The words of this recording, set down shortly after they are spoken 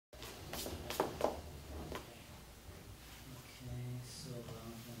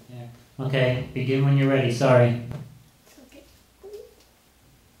Okay, begin when you're ready. Sorry. Okay.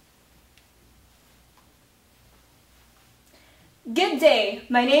 Good day.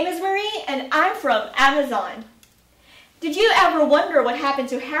 My name is Marie and I'm from Amazon. Did you ever wonder what happened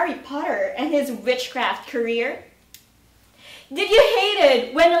to Harry Potter and his witchcraft career? Did you hate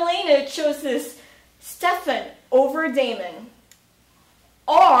it when Elena chooses Stefan over Damon?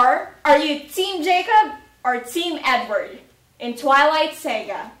 Or are you Team Jacob or Team Edward in Twilight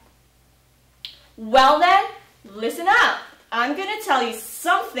Saga? Well then, listen up. I'm going to tell you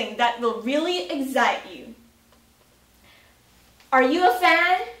something that will really excite you. Are you a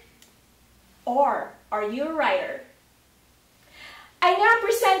fan? Or are you a writer? I now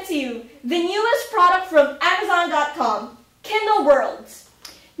present to you the newest product from Amazon.com, Kindle Worlds.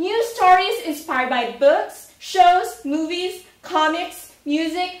 New stories inspired by books, shows, movies, comics,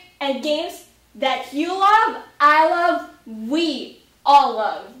 music, and games that you love, I love, we all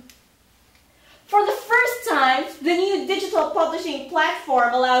love. For the first time, the new digital publishing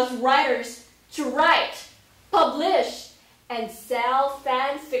platform allows writers to write, publish, and sell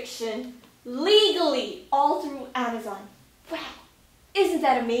fan fiction legally all through Amazon. Wow, isn't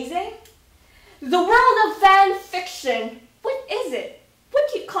that amazing? The world of fan fiction, what is it?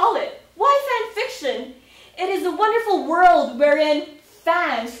 What do you call it? Why fan fiction? It is a wonderful world wherein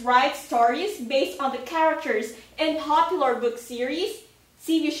fans write stories based on the characters in popular book series,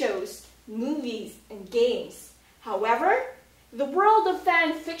 TV shows, movies, and games. However, the world of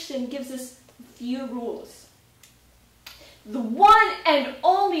fan fiction gives us a few rules. The one and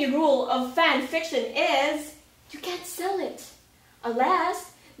only rule of fan fiction is you can't sell it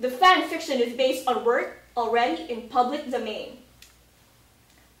unless the fan fiction is based on work already in public domain.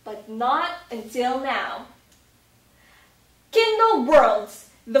 But not until now. Kindle Worlds,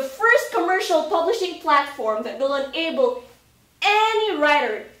 the first commercial publishing platform that will enable any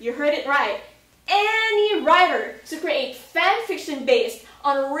writer, you heard it right, any writer to create fan fiction based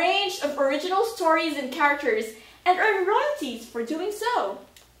on a range of original stories and characters and earn royalties for doing so.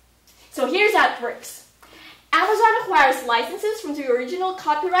 So here's how it works. Amazon acquires licenses from the original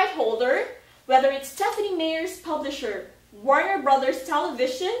copyright holder, whether it's Stephanie Meyer's publisher, Warner Brothers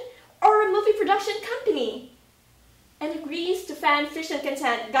Television, or a movie production company, and agrees to fan fiction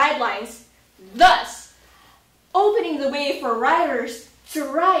content guidelines, thus opening the way for writers to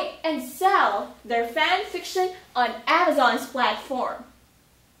write and sell their fan fiction on Amazon's platform.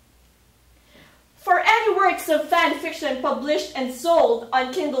 For any works of fan fiction published and sold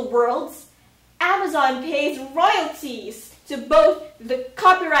on Kindle Worlds, Amazon pays royalties to both the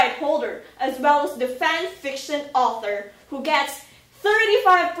copyright holder as well as the fan fiction author, who gets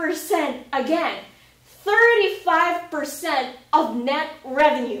 35%, again, 35% of net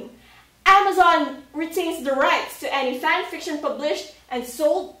revenue. Amazon retains the rights to any fan fiction published and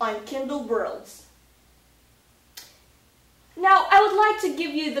sold on Kindle Worlds. Now, I would like to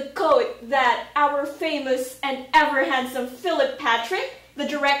give you the quote that our famous and ever-handsome Philip Patrick, the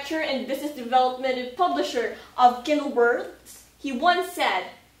director and business development and publisher of Kindle Worlds, he once said,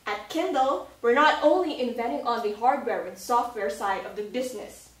 "At Kindle, we're not only inventing on the hardware and software side of the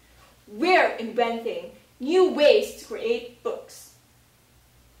business, we're inventing new ways to create books."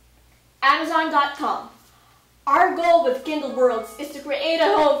 Amazon.com. Our goal with Kindle Worlds is to create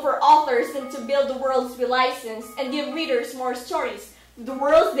a home for authors and to build the worlds we license and give readers more stories, the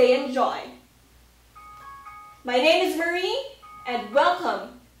worlds they enjoy. My name is Marie, and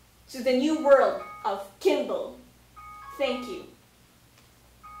welcome to the new world of Kindle. Thank you.